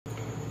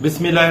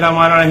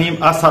বিসমিল্লাহিররহমানিররহিম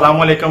আসসালামু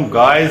আলাইকুম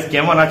गाइस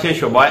কেমন আছে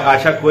সবাই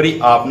आशा करी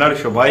আপনার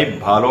সবাই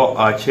ভালো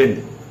আছেন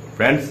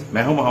फ्रेंड्स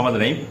मैं हूं मोहम्मद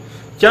नईम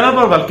चैनल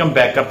पर वेलकम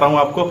बैक करता हूं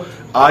आपको।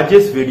 आज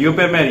इस वीडियो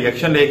पे मैं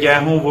रिएक्शन लेके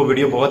आया हूं। वो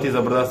वीडियो बहुत ही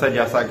जबरदस्त है।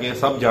 जैसा कि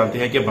सब जानते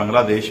हैं कि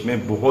बांग्लादेश में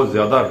बहुत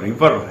ज्यादा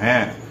रिवर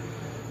हैं,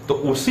 तो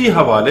उसी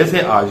हवाले से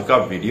आज का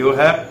वीडियो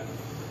है।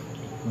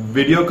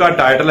 वीडियो का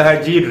टाइटल है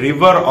जी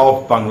रिवर ऑफ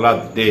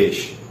बांग्लादेश।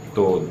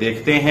 तो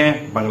देखते हैं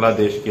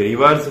बांग्लादेश के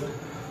रिवर्स।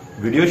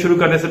 वीडियो शुरू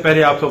करने से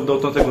पहले आप सब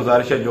दोस्तों से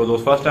गुजारिश है, जो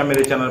दोस्त फर्स्ट टाइम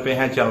मेरे चैनल पे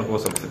हैं, चैनल को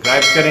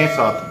सब्सक्राइब करें,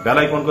 साथ बेल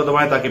आइकन को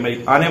दबाएं ताकि मेरी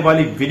आने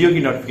वाली वीडियो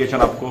की नोटिफिकेशन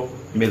आपको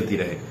मिलती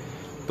रहे।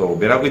 तो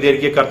बिना कोई देर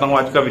किए करता हूं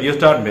आज का वीडियो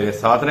स्टार्ट। मेरे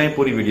साथ रहें,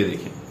 पूरी वीडियो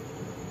देखें।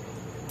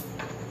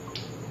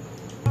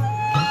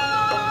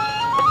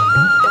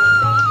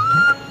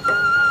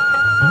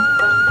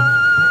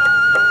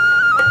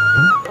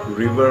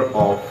 River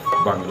of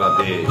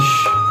Bangladesh.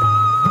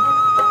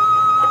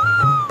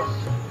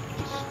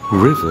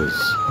 Rivers,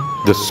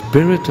 the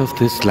spirit of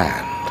this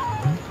land.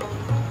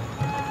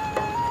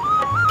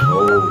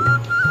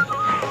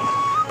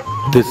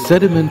 This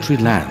sedimentary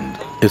land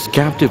is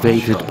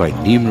captivated by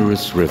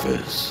numerous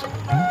rivers.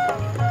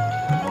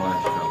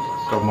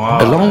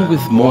 Along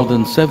with more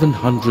than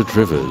 700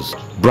 rivers,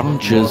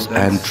 branches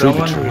and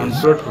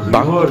tributaries,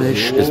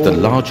 Bangladesh is the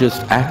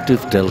largest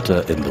active delta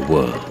in the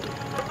world.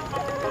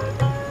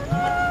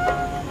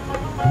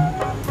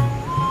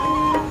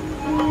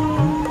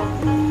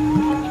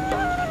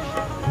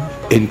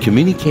 In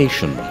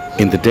communication,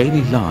 in the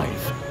daily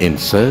life, in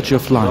search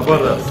of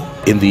livelihood,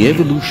 in the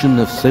evolution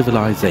of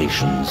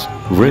civilizations,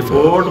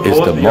 river is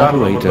the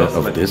moderator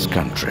of this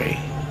country.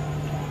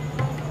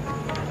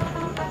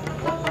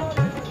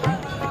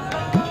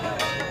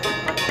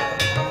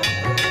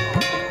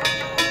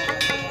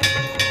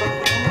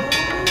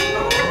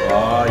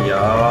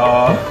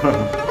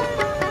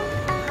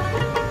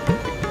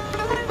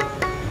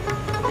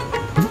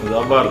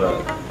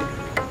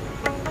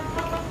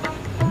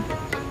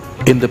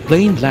 In the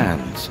plain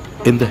lands,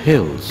 in the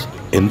hills,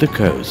 in the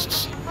coasts,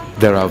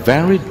 there are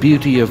varied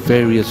beauty of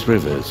various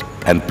rivers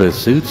and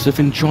pursuits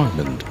of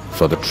enjoyment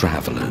for the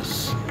travelers.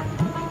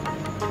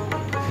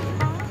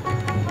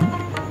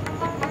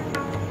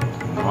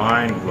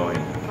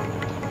 Mind-blowing.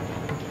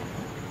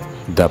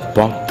 The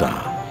Podda,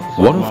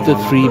 one of the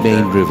three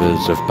main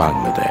rivers of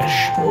Bangladesh.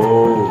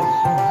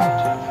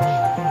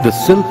 The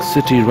silk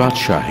city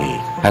Rajshahi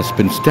has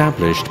been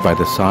established by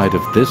the side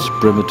of this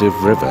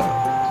primitive river.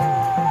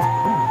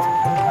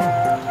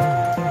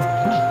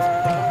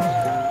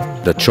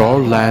 The chor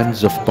lands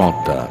of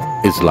Podda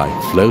is like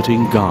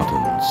floating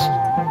gardens.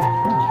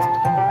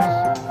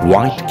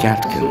 White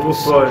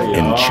catkins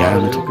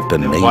enchant the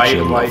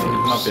nature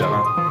lovers.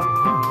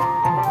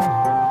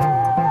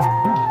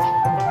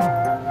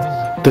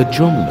 The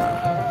Jamuna,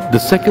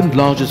 the second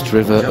largest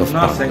river of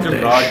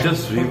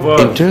Bangladesh.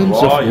 In terms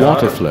of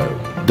water flow,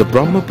 the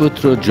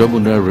Brahmaputra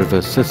Jamuna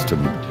river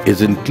system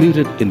is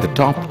included in the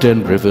top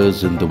 10 rivers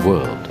in the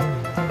world.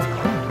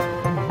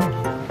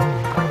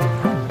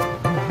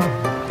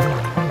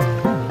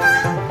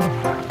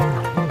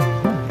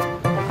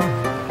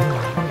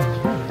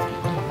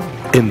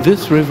 In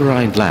this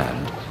riverine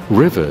land,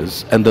 rivers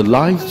and the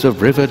lives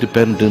of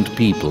river-dependent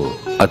people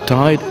are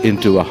tied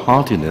into a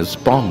heartiness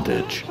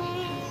bondage.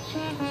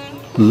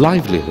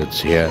 Livelihoods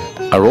here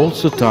are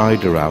also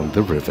tied around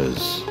the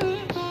rivers.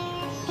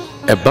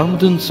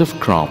 Abundance of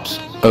crops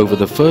over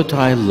the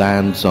fertile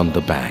lands on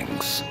the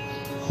banks.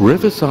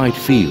 Riverside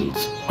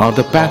fields are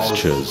the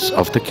pastures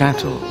of the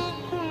cattle.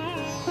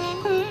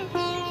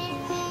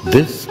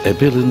 This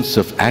abundance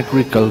of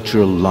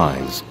agricultural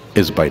lives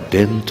is by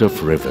dint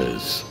of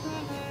rivers.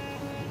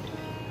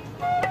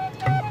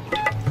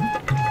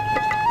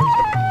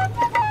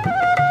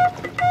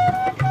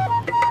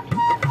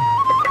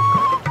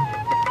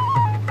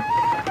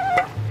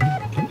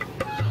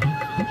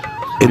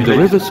 In the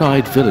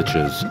riverside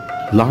villages,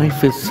 life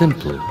is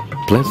simple,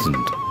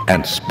 pleasant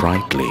and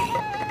sprightly.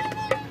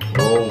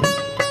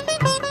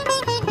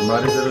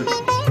 हमारे इधर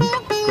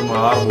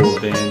कुम्हार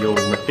बोलते हैं जो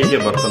मिट्टी के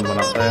बर्तन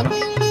बनाता है ना।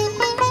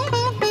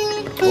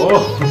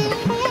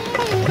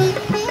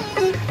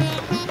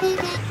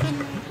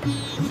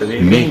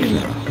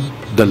 Meghna,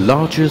 the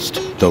largest,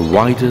 the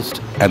widest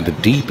and the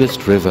deepest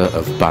river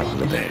of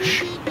Bangladesh.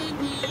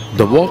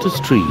 The water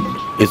stream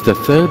is the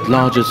third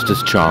largest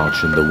discharge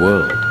in the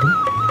world.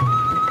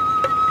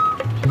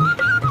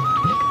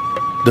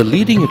 The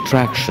leading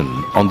attraction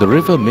on the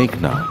river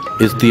Meghna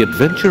is the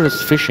adventurous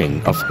fishing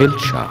of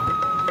Hilcha.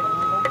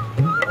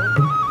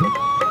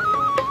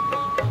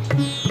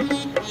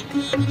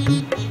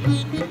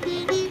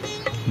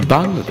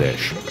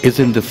 Bangladesh is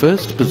in the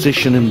first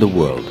position in the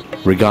world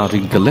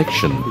regarding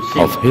collection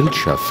of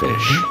Hilcha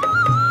fish.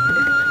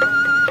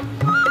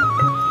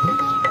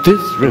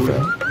 This river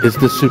is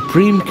the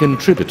supreme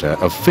contributor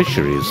of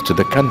fisheries to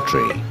the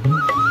country.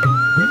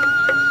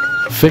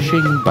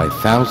 Fishing by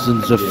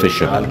thousands of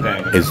fishermen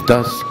is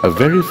thus a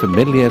very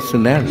familiar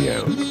scenario.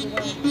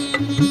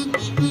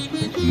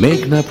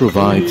 Meghna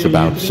provides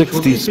about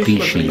 60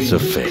 species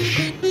of fish.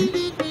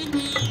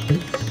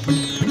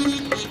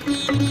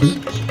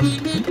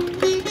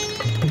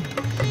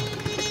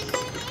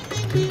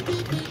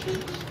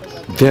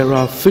 There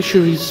are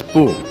fisheries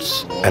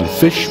ports and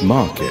fish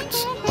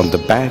markets on the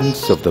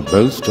banks of the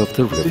most of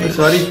the rivers.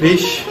 सारी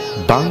fish.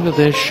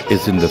 Bangladesh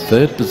is in the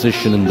 3rd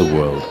position in the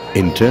world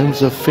in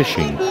terms of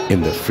fishing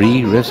in the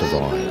free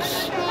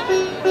reservoirs.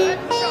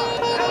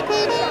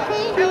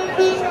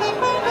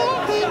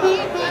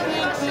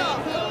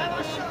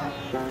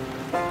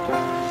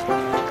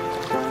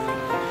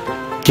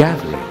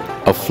 Gathering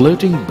of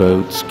floating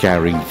boats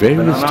carrying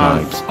various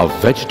types of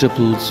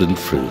vegetables and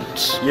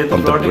fruits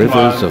on the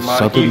rivers of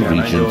southern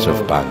regions of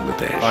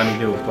Bangladesh.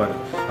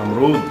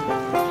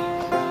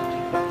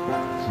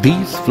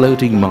 These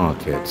floating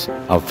markets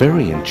are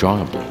very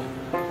enjoyable.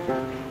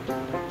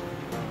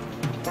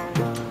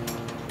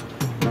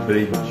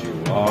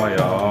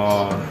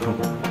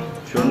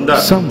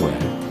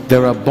 Somewhere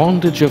there are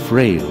bondage of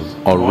rail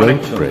or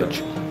rope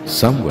bridge.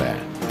 Somewhere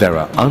there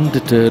are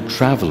undeterred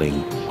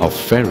travelling of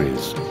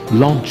ferries,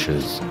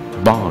 launches,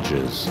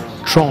 barges,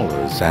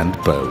 trawlers and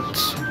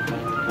boats.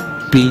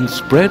 Being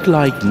spread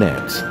like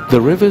nets, the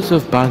rivers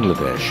of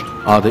Bangladesh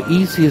are the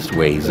easiest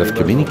ways of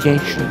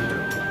communication.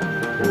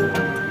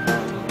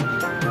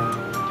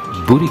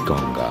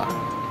 Buriganga,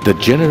 the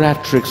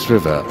generatrix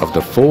river of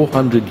the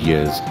 400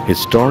 years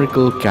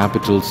historical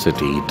capital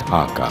city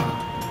Dhaka.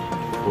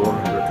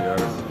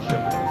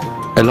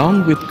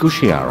 Along with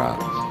Kushiara,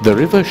 the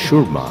river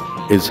Shurma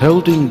is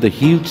holding the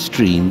huge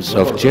streams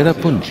of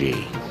Cherrapunji,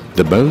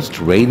 the most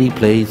rainy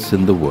place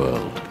in the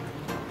world.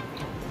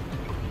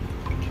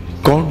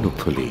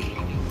 Kornupulli,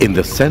 in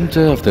the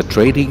center of the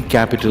trading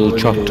capital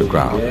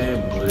Chattogram,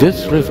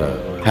 this river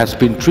has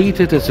been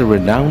treated as a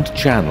renowned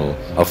channel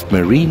of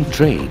marine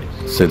trade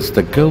since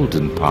the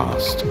golden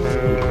past.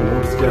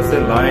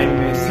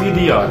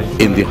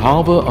 In the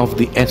harbor of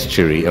the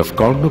estuary of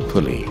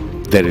Kornupulli,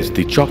 there is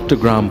the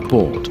Chattogram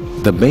port,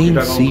 the main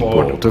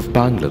seaport of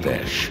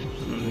Bangladesh.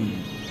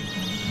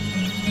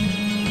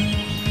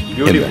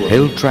 In the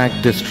hill track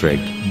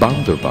district,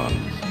 Bandarban,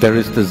 there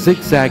is the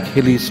zigzag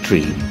hilly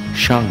stream,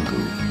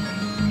 Shangu.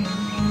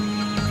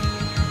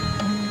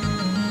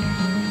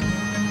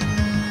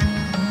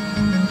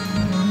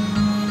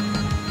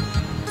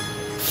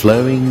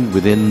 Flowing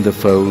within the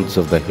folds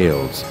of the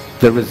hills,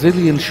 the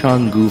resilient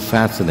Shangu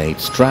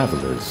fascinates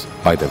travelers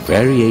by the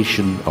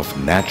variation of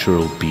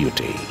natural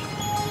beauty.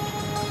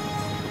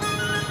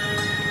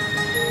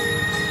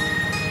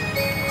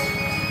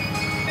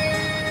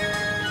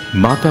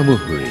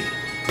 Matamuhuri,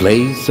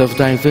 place of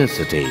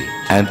diversity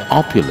and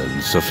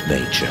opulence of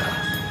nature.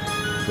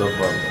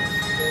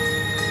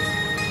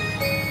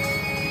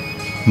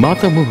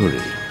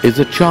 Matamuhuri is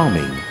a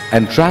charming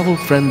and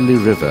travel-friendly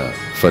river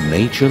for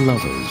nature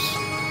lovers.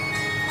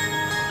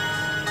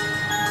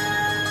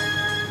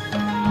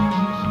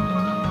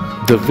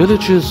 The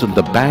villages on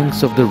the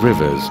banks of the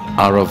rivers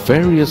are of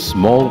various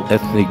small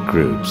ethnic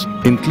groups,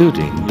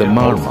 including the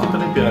Marma.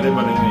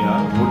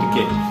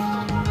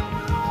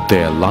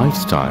 Their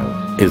lifestyle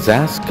is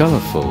as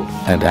colorful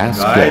and as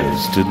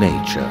close to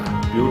nature.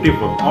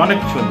 Beautiful.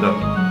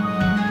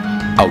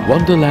 A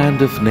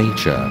wonderland of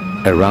nature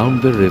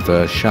around the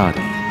river Shari.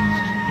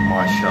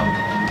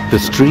 MashaAllah. The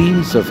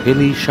streams of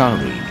hilly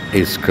Shari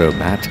is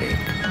chromatic.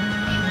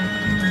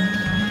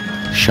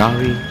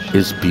 Shari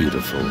is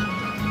beautiful.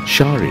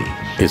 Shari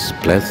is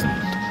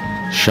pleasant.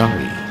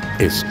 Shari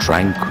is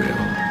tranquil.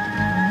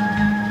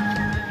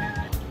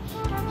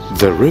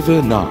 The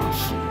river Nav,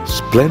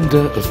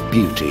 splendor of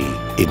beauty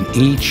in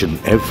each and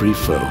every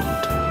fold.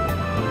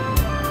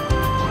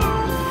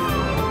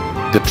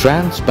 The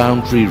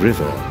transboundary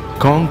river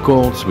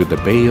concords with the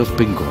Bay of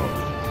Bengal.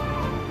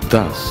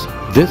 Thus,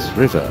 this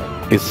river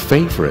is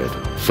favorite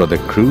for the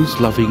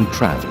cruise-loving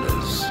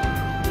travelers.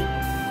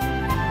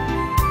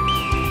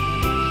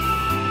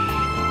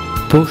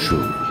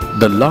 Poshu,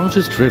 the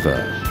largest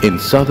river in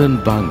southern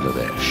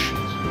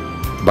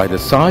Bangladesh. By the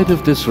side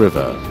of this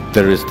river,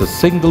 there is the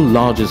single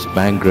largest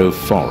mangrove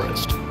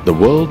forest, the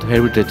World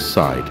Heritage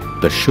Site,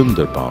 the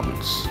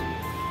Sundarbans.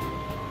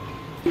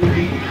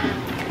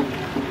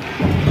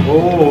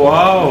 Oh,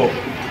 wow!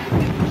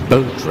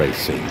 Boat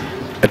racing,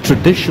 a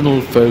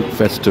traditional folk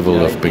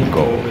festival of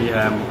Bengal.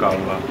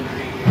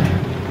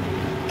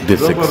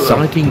 This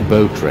exciting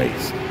boat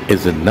race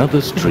is another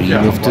stream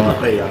of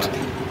delight.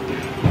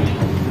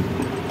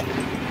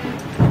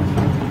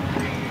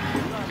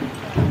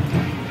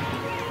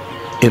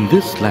 In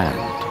this land,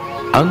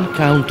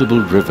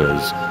 uncountable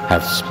rivers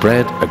have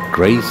spread a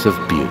grace of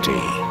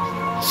beauty.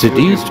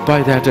 Seduced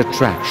by that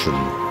attraction,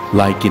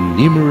 like in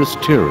numerous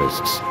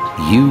tourists,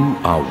 you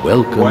are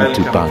welcome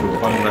to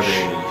Bangladesh.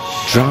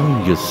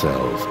 Drown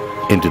yourself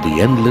into the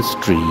endless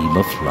stream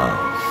of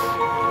love.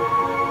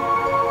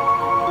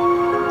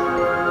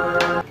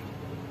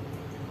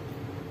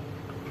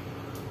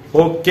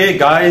 Okay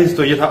guys,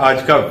 तो ये था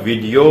आज का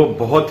video.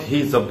 बहुत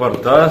ही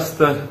जबरदस्त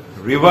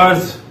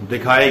reverse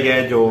दिखाए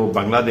गए जो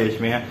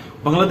बांग्लादेश में है।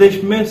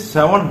 बांग्लादेश में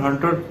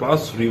 700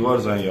 प्लस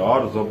रिवर्स हैं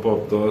यार,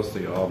 जबरदस्त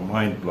यार,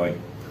 माइंड ब्लोइंग,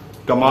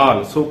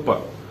 कमाल, सुपर।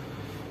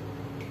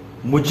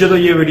 मुझे तो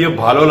ये वीडियो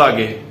भालो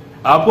लागे।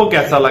 आपको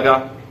कैसा लगा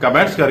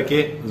कमेंट्स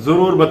करके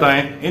जरूर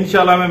बताएं।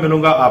 इंशाल्लाह मैं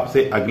मिलूंगा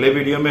आपसे अगले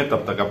वीडियो में।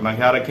 तब तक अपना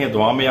ख्याल रखें,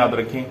 दुआ में याद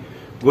रखें।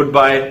 गुड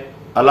बाय,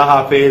 अल्लाह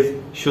हाफिज,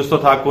 शुस्तो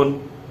थाकुन,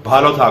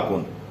 भालो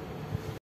थाकुन।